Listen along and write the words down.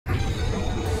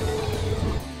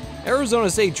Arizona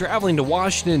State traveling to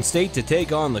Washington State to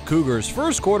take on the Cougars.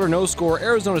 First quarter, no score,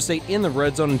 Arizona State in the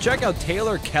red zone. And check out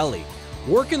Taylor Kelly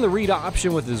working the read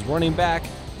option with his running back.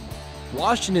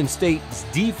 Washington State's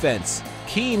defense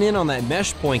keying in on that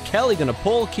mesh point. Kelly going to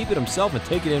pull, keep it himself, and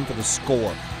take it in for the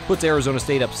score. Puts Arizona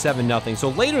State up 7-0. So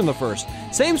later in the first,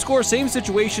 same score, same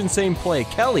situation, same play.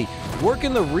 Kelly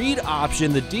working the read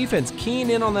option. The defense keying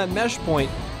in on that mesh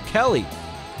point. Kelly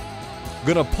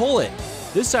going to pull it.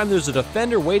 This time there's a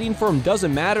defender waiting for him.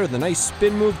 Doesn't matter. The nice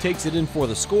spin move takes it in for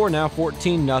the score. Now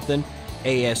 14-0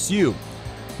 ASU.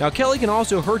 Now Kelly can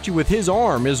also hurt you with his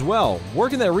arm as well.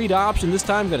 Working that read option. This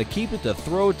time going to keep it to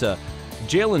throw to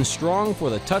Jalen Strong for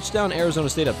the touchdown. Arizona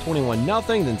State up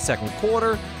 21-0. Then second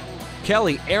quarter,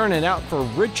 Kelly airing it out for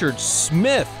Richard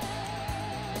Smith.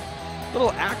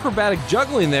 Little acrobatic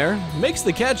juggling there. Makes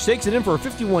the catch, takes it in for a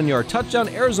 51-yard touchdown.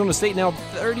 Arizona State now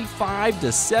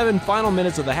 35-7. Final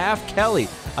minutes of the half. Kelly,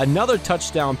 another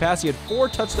touchdown pass. He had 4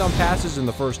 touchdown passes in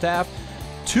the first half,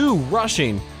 2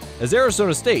 rushing, as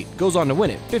Arizona State goes on to win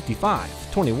it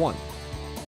 55-21.